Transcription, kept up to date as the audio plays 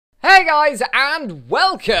Hey guys, and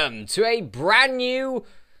welcome to a brand new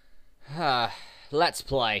Let's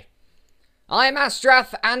Play. I'm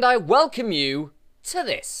Masterath, and I welcome you to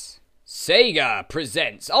this. Sega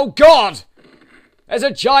presents... Oh god! There's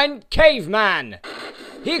a giant caveman!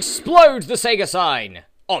 He explodes the Sega sign!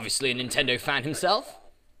 Obviously a Nintendo fan himself.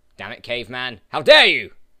 Damn it, caveman. How dare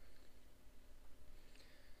you!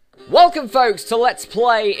 Welcome, folks, to Let's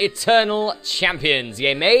Play Eternal Champions, a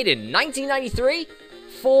game made in 1993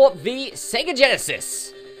 for the Sega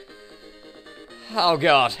Genesis. Oh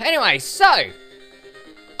god. Anyway, so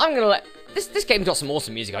I'm gonna let this game's got some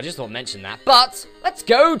awesome music. I just thought I'd mention that. But let's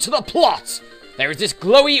go to the plot. There is this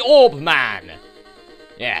glowy orb man.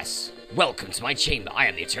 Yes. Welcome to my chamber. I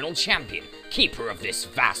am the Eternal Champion, keeper of this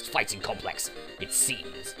vast fighting complex. It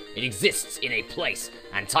seems it exists in a place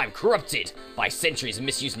and time corrupted by centuries of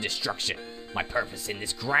misuse and destruction. My purpose in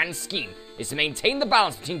this grand scheme is to maintain the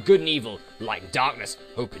balance between good and evil, light and darkness,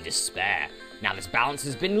 hope and despair. Now this balance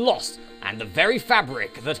has been lost, and the very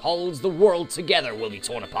fabric that holds the world together will be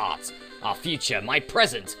torn apart. Our future, my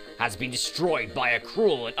present, has been destroyed by a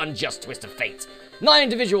cruel and unjust twist of fate. 9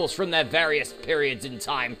 individuals from their various periods in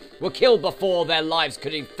time were killed before their lives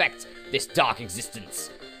could infect this dark existence.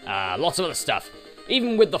 Lots of other stuff.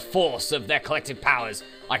 Even with the force of their collective powers,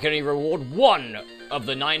 I can only reward one of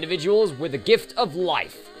the 9 individuals with the gift of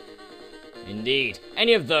life. Indeed,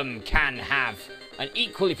 any of them can have an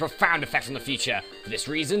equally profound effect on the future. For this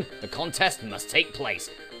reason, the contest must take place.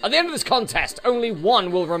 At the end of this contest, only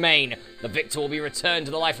one will remain. The victor will be returned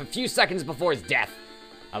to the life a few seconds before his death,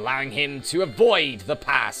 allowing him to avoid the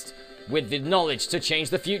past with the knowledge to change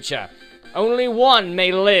the future. Only one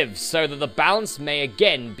may live so that the balance may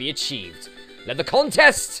again be achieved. Let the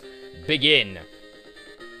contest begin.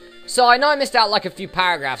 So I know I missed out like a few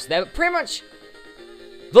paragraphs there, but pretty much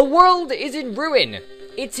the world is in ruin.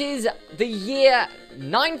 It is the year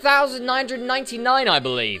 9999, I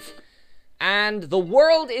believe. And the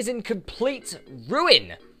world is in complete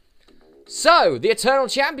ruin. So, the Eternal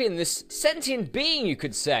Champion, this sentient being, you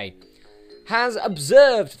could say, has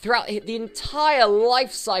observed throughout the entire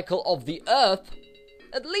life cycle of the Earth,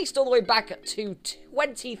 at least all the way back to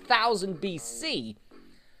 20,000 BC,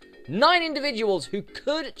 9 individuals who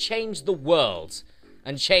could change the world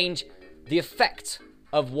and change the effect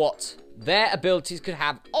of what their abilities could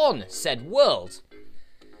have on said world.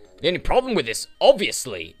 The only problem with this,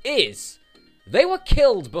 obviously, is they were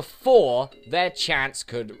killed before their chance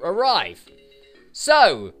could arrive.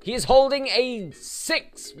 So, he is holding a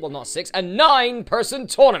 9-person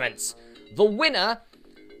tournament. The winner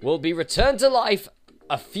will be returned to life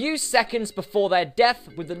a few seconds before their death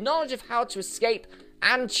with the knowledge of how to escape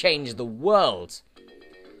and change the world.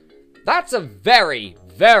 That's a very,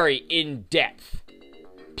 very in-depth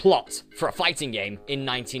plot for a fighting game in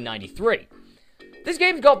 1993. This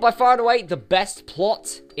game's got by far and away the best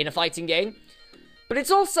plot in a fighting game, but it's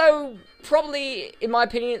also probably, in my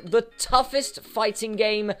opinion, the toughest fighting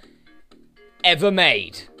game ever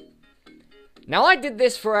made. Now, I did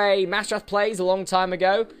this for a Masterath Plays a long time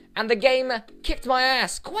ago, and the game kicked my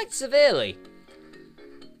ass quite severely.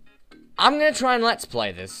 I'm going to try and Let's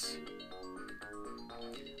Play this.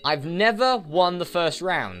 I've never won the first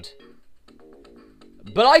round.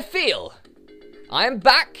 But I feel I am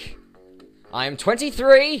back. I am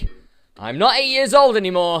 23. I'm not 8 years old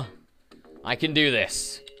anymore. I can do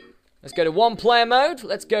this. Let's go to 1-player mode.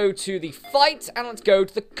 Let's go to the fight, and let's go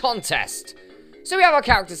to the contest. So we have our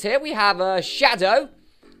characters here. We have Shadow,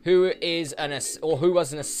 who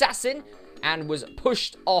was an assassin and was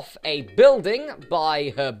pushed off a building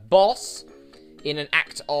by her boss in an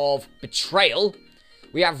act of betrayal.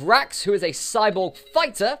 We have Rax, who is a cyborg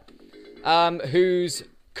fighter, whose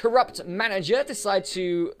corrupt manager decided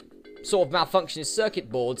to sort of malfunction his circuit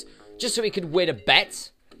boards just so he could win a bet.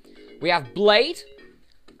 We have Blade,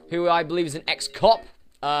 who I believe is an ex-cop,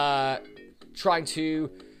 trying to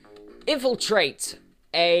infiltrate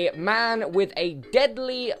a man with a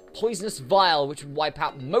deadly poisonous vial which would wipe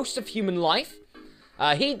out most of human life.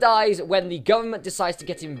 He dies when the government decides to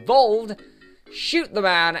get involved, shoot the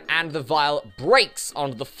man, and the vial breaks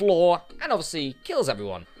onto the floor and obviously kills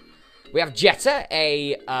everyone. We have Jetta,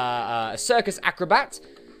 a circus acrobat,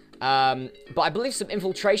 but I believe some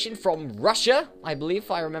infiltration from Russia, I believe,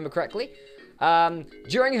 if I remember correctly.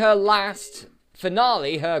 During her last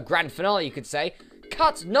finale, her grand finale, you could say,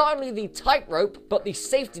 cut not only the tightrope, but the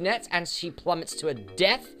safety net, and she plummets to her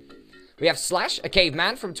death. We have Slash, a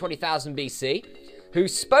caveman from 20,000 BC, who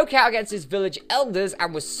spoke out against his village elders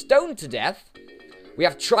and was stoned to death. We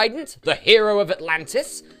have Trident, the hero of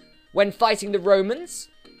Atlantis. When fighting the Romans,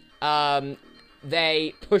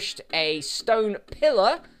 they pushed a stone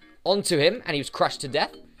pillar onto him, and he was crushed to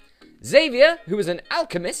death. Xavier, who was an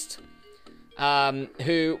alchemist,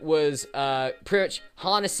 who was pretty much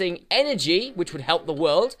harnessing energy, which would help the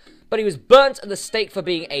world, but he was burnt at the stake for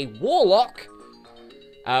being a warlock.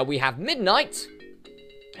 We have Midnight,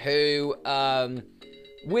 who,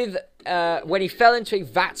 when he fell into a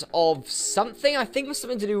vat of something, I think it was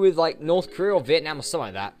something to do with, like, North Korea or Vietnam or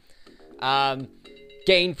something like that,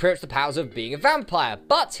 gained pretty much the powers of being a vampire,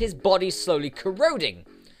 but his body's slowly corroding.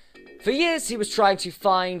 For years, he was trying to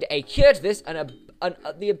find a cure to this, and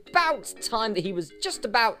at the about time that he was just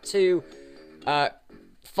about to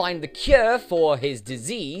find the cure for his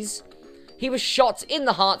disease, he was shot in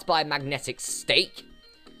the heart by a magnetic stake.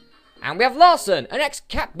 And we have Larson, an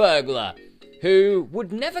ex-cat burglar, who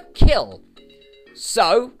would never kill.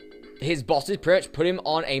 So, his bosses pretty much put him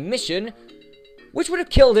on a mission which would have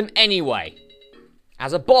killed him anyway,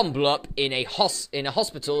 as a bomb blew up in a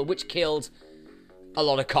hospital, which killed a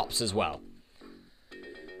lot of cops as well.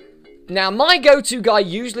 Now, my go-to guy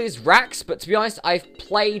usually is Rax, but to be honest, I've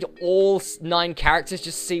played all 9 characters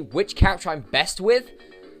just to see which character I'm best with.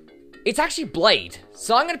 It's actually Blade,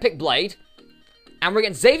 so I'm going to pick Blade, and we're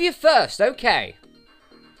getting Xavier first, okay.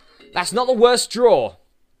 That's not the worst draw.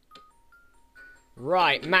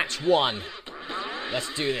 Right, match 1.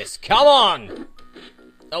 Let's do this. Come on!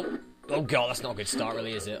 Oh god, that's not a good start,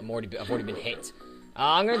 really, is it? I've already been hit.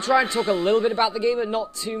 I'm going to try and talk a little bit about the game, but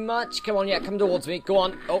not too much. Come on, yeah, come towards me. Go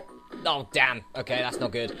on. Oh, damn. Okay, that's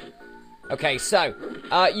not good. Okay, so,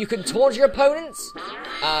 you can taunt your opponents,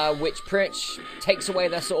 which pretty much takes away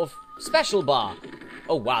their sort of special bar.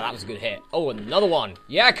 Oh, wow, that was a good hit. Oh, another one.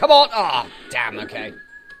 Yeah, come on. Ah, oh, damn, okay.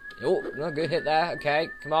 Oh, no, good hit there. Okay,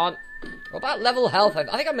 come on. What about level health? I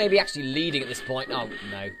think I may be actually leading at this point. Oh,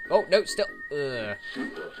 no. Oh, no, still.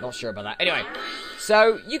 Not sure about that. Anyway,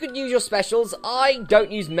 so you could use your specials. I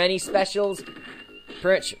don't use many specials.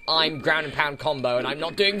 Pretty much, I'm ground and pound combo, and I'm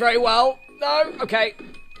not doing very well. No, okay.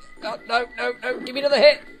 No. Give me another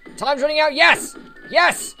hit. Time's running out. Yes.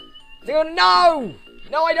 Yes. No.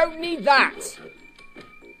 No, I don't need that.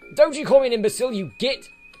 Don't you call me an imbecile, you git.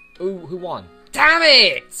 Ooh, who won? Damn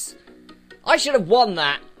it. I should have won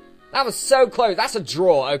that. That was so close. That's a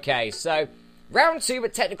draw. Okay, so round 2,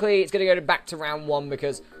 but technically it's going to go back to round 1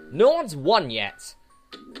 because no one's won yet.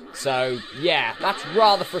 So, yeah, that's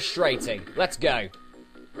rather frustrating. Let's go.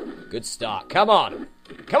 Good start. Come on.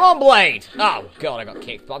 Come on, Blade. Oh, God, I got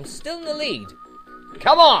kicked, but I'm still in the lead.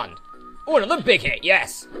 Come on. Oh, another big hit.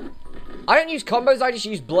 Yes. I don't use combos. I just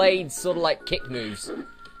use Blade's sort of like kick moves.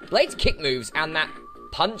 Blade's kick moves and that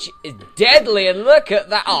punch is deadly. And look at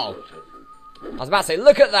that. Oh. I was about to say,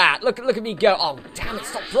 look at that. Look at me go. Oh, damn it.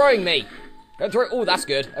 Stop throwing me. Don't throw. Oh, that's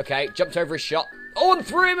good. Okay. Jumped over his shot. Oh, and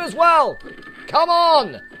threw him as well. Come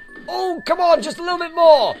on. Oh, come on. Just a little bit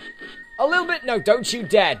more. A little bit. No, don't you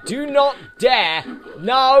dare. Do not dare.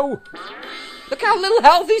 No. Look how little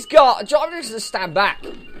health he's got. I'm just going to stand back.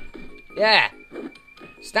 Yeah.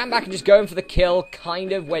 Stand back and just go in for the kill,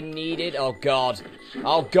 kind of, when needed. Oh, God.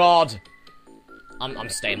 Oh, God. I'm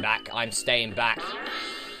staying back. I'm staying back.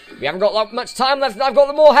 We haven't got much time left, and I've got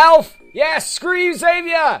the more health. Yes, screw you,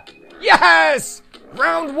 Xavier. Yes!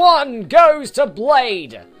 Round 1 goes to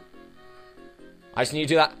Blade. I just need to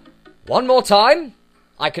do that one more time.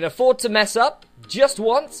 I can afford to mess up just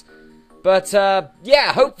once. But,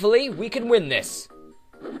 yeah, hopefully we can win this.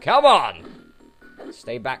 Come on.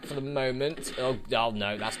 Stay back for the moment. Oh,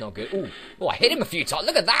 no, that's not good. Ooh. Oh, I hit him a few times.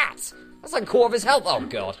 Look at that. That's like a quarter of his health. Oh,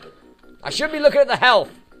 God. I should be looking at the health.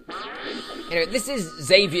 Anyway, this is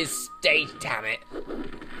Xavier's stage. Damn it.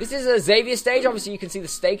 This is a Xavier stage. Obviously, you can see the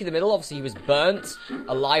stake in the middle. Obviously, he was burnt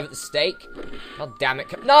alive at the stake. God damn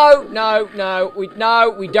it. No.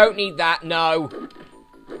 We don't need that. No.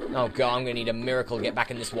 Oh, God. I'm going to need a miracle to get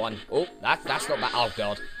back in this one. Oh, that's not bad. Oh,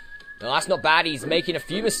 God. No, that's not bad. He's making a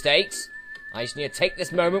few mistakes. I just need to take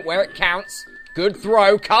this moment where it counts. Good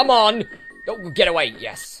throw. Come on. Don't get away.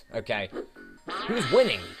 Yes. Okay. Who's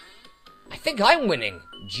winning? I think I'm winning.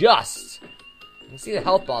 Just. You can see the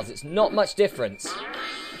health bars. It's not much difference.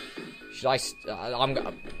 Should I...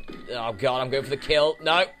 oh, God. I'm going for the kill.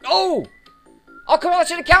 No. Oh! Oh, come on. I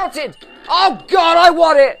should have counted. Oh, God. I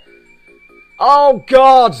won it. Oh,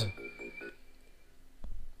 God.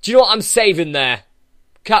 Do you know what I'm saving there?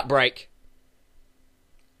 Cut break.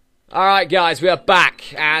 Alright, guys, we are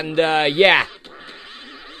back, and, yeah.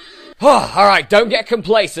 Alright, don't get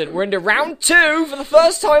complacent. We're into round 2 for the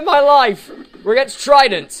first time in my life. We're against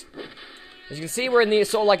Trident. As you can see, we're in the,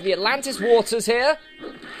 sort of like the Atlantis waters here.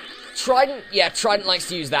 Trident likes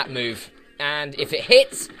to use that move. And if it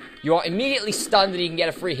hits, you are immediately stunned and he can get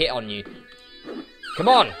a free hit on you. Come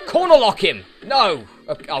on, corner lock him. No.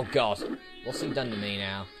 Oh, God. What's he done to me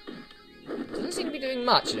now? Doesn't seem to be doing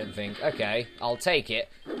much, I don't think. Okay, I'll take it.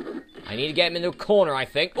 I need to get him into a corner, I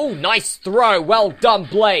think. Oh, nice throw. Well done,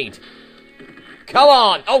 Blade. Come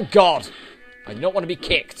on. Oh, God. I do not want to be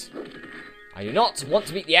kicked. I do not want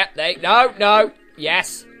to be... Yep, no, no.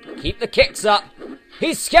 Yes. Keep the kicks up.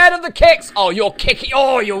 He's scared of the kicks. Oh, you're kicking.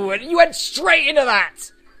 Oh, you went straight into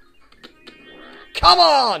that. Come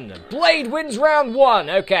on. Blade wins round 1.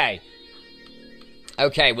 Okay.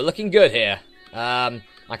 Okay, we're looking good here.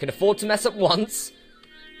 I can afford to mess up once,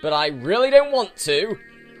 but I really don't want to.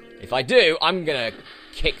 If I do, I'm gonna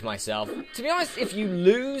kick myself. To be honest, if you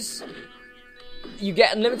lose, you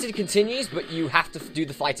get unlimited continues, but you have to do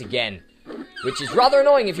the fight again, which is rather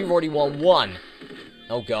annoying if you've already won 1.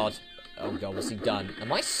 Oh, God. Oh, God, what's he done?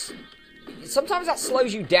 Sometimes that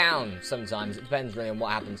slows you down, sometimes. It depends really on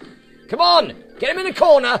what happens. Come on! Get him in the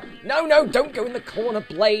corner! No, no, don't go in the corner,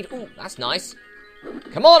 Blade. Ooh, that's nice.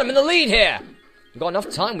 Come on, I'm in the lead here! We've got enough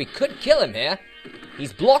time, we could kill him here.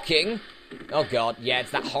 He's blocking. Oh, God, yeah,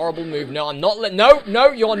 it's that horrible move. No, I'm not No,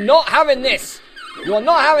 no, you're not having this! You're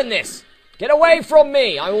not having this! Get away from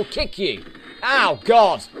me! I will kick you! Ow,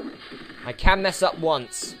 God! I can mess up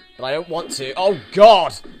once, but I don't want to. Oh,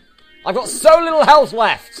 God! I've got so little health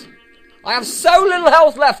left! I have so little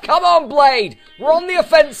health left! Come on, Blade! We're on the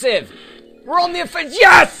offensive! We're on the offensive!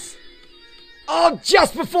 Yes! Oh,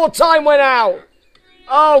 just before time went out!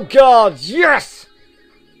 Oh, God, yes!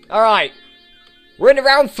 Alright. We're into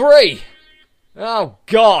round 3. Oh,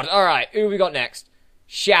 God. Alright, who have we got next?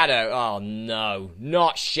 Shadow. Oh, no.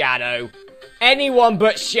 Not Shadow. Anyone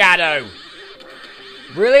but Shadow.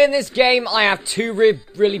 Really, in this game, I have 2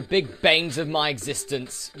 really big banes of my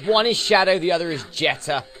existence. One is Shadow, the other is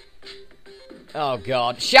Jetta. Oh,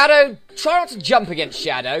 God. Shadow, try not to jump against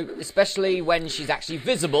Shadow, especially when she's actually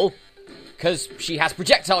visible. Because she has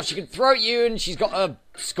projectiles, she can throw at you, and she's got a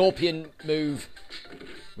scorpion move,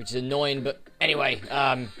 which is annoying, but anyway,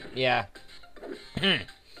 yeah.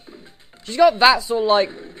 She's got that sort of like,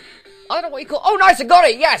 I don't know what you call, oh nice, I got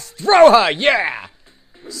it, yes, throw her, yeah!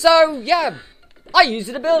 So, yeah, I use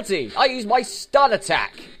an ability, I use my stun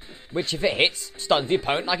attack, which if it hits, stuns the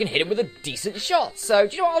opponent, I can hit him with a decent shot, so,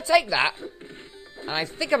 do you know what, I'll take that. And I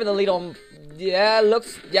think I'm in the lead on, yeah,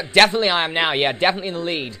 definitely I am now, yeah, definitely in the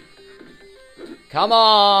lead. Come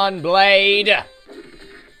on, Blade!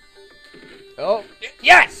 Oh,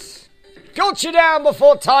 yes! Got you down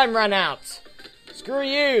before time ran out! Screw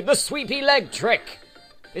you, the sweepy leg trick!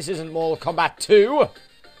 This isn't Mortal Kombat 2!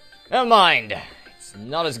 Never mind, it's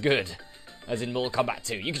not as good as in Mortal Kombat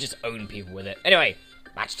 2. You can just own people with it. Anyway,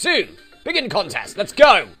 match 2! Begin contest, let's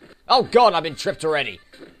go! Oh god, I've been tripped already.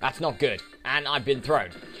 That's not good. And I've been thrown.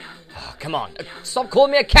 Oh, come on, stop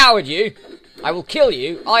calling me a coward, you! I will kill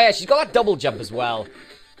you. Oh, yeah, she's got that double jump as well.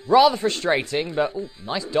 Rather frustrating, but... Ooh,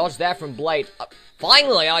 nice dodge there from Blade.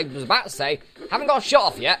 Finally, I was about to say, haven't got a shot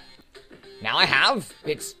off yet. Now I have.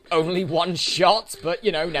 It's only 1 shot, but,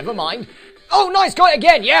 you know, never mind. Oh, nice, got it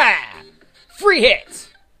again, yeah! Free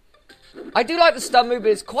hit. I do like the stun move,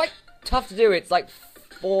 but it's quite tough to do. It's like,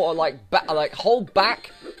 hold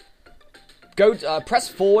back, go, press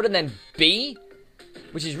forward, and then B,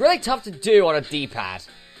 which is really tough to do on a D-pad.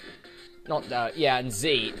 Not, yeah, and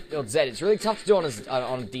Z. Or Z. It's really tough to do on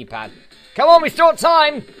a D-pad. Come on, we still have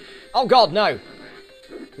time! Oh, God, no.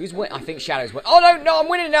 Who's winning? I think Shadow's winning. Oh, no, no, I'm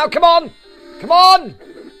winning now. Come on! Come on!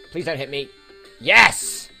 Please don't hit me.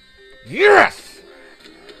 Yes! Yes!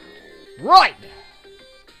 Right.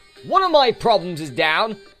 One of my problems is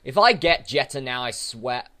down. If I get Jetta now, I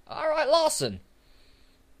swear. Alright, Larson.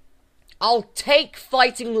 I'll take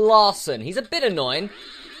fighting Larson. He's a bit annoying.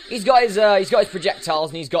 He's got his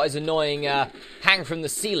projectiles, and he's got his annoying hang from the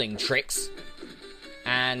ceiling tricks.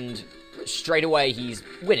 And straight away he's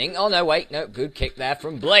winning. Oh, no, wait. No, good kick there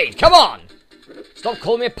from Blade. Come on! Stop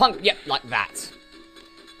calling me a punk. Yep, like that.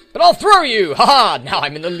 But I'll throw you! Haha! Now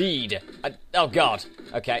I'm in the lead. Oh, God.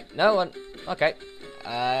 Okay. No one. Okay.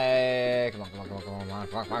 Come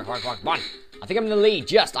on. I think I'm in the lead.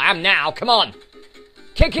 Just. I am now. Come on.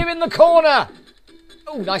 Kick him in the corner.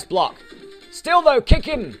 Oh, nice block. Still, though, kick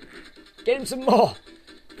him. Get him some more.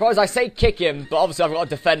 Problem is, I say kick him, but obviously I've got to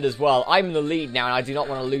defend as well. I'm in the lead now, and I do not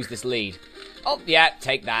want to lose this lead. Oh, yeah,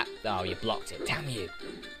 take that. Oh, you blocked it. Damn you.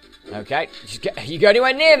 Okay. You go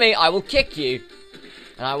anywhere near me, I will kick you.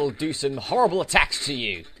 And I will do some horrible attacks to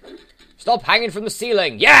you. Stop hanging from the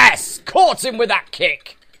ceiling. Yes! Caught him with that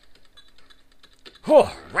kick. Whew.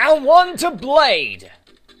 Round 1 to Blade.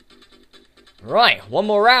 Right, one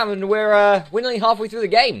more round, and we're nearly halfway through the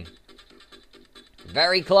game.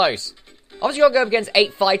 Very close. Obviously, you've got to go up against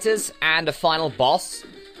 8 fighters and a final boss.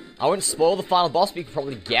 I won't spoil the final boss, but you can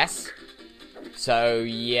probably guess. So,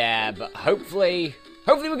 yeah, but hopefully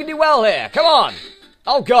Hopefully we can do well here. Come on.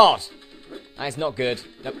 Oh, God. That's not good.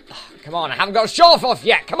 Nope. Come on, I haven't got a shove off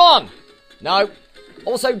yet. Come on. No.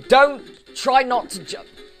 Also, don't try not to jump.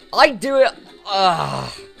 I do it...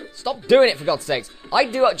 Stop doing it, for God's sakes. I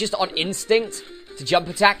do it just on instinct to jump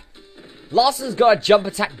attack. Larson's got a jump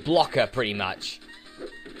attack blocker, pretty much.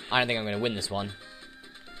 I don't think I'm going to win this one.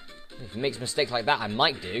 If he makes a mistake like that, I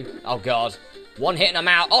might do. Oh, God. One hit and I'm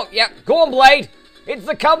out. Oh, yeah. Go on, Blade. It's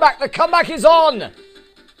the comeback. The comeback is on.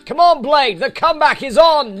 Come on, Blade. The comeback is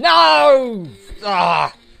on. No!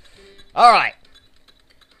 All right.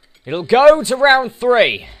 It'll go to round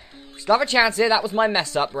 3. We still have a chance here. That was my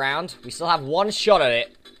mess-up round. We still have one shot at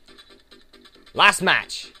it. Last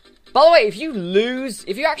match. By the way, if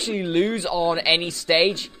you actually lose on any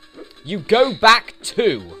stage, you go back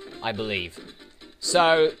 2, I believe.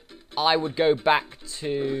 So, I would go back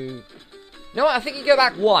to... No, I think you go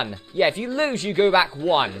back 1. Yeah, if you lose, you go back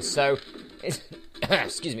 1. So,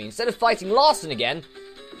 excuse me, instead of fighting Larson again,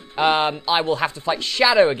 I will have to fight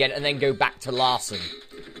Shadow again and then go back to Larson.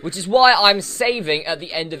 Which is why I'm saving at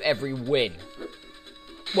the end of every win.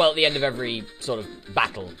 Well, at the end of every sort of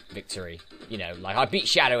battle victory. You know, like I beat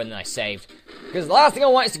Shadow and then I saved. Because the last thing I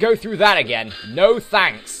want is to go through that again. No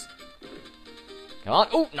thanks. Come on.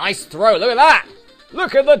 Oh, nice throw. Look at that.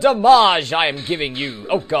 Look at the damage I am giving you.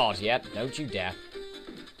 Oh, God. Yep. Don't you dare.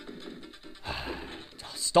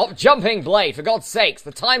 Stop jumping, Blade. For God's sakes.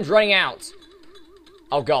 The time's running out.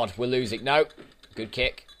 Oh, God. We're losing. No. Good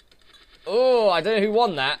kick. Oh, I don't know who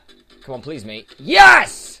won that. Come on, please, me.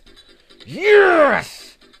 Yes!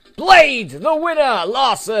 Yes! Blade, the winner!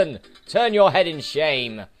 Larson, turn your head in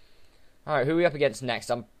shame. Alright, who are we up against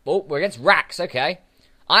next? Oh, we're against Rax, okay.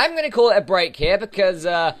 I'm going to call it a break here because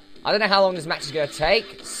I don't know how long this match is going to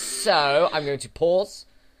take. So, I'm going to pause.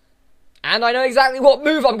 And I know exactly what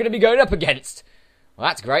move I'm going to be going up against. Well,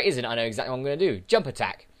 that's great, isn't it? I know exactly what I'm going to do. Jump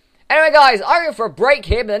attack. Anyway, guys, I'm going for a break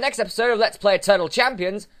here, but the next episode of Let's Play Eternal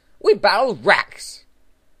Champions, we battle Rax.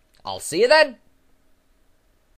 I'll see you then.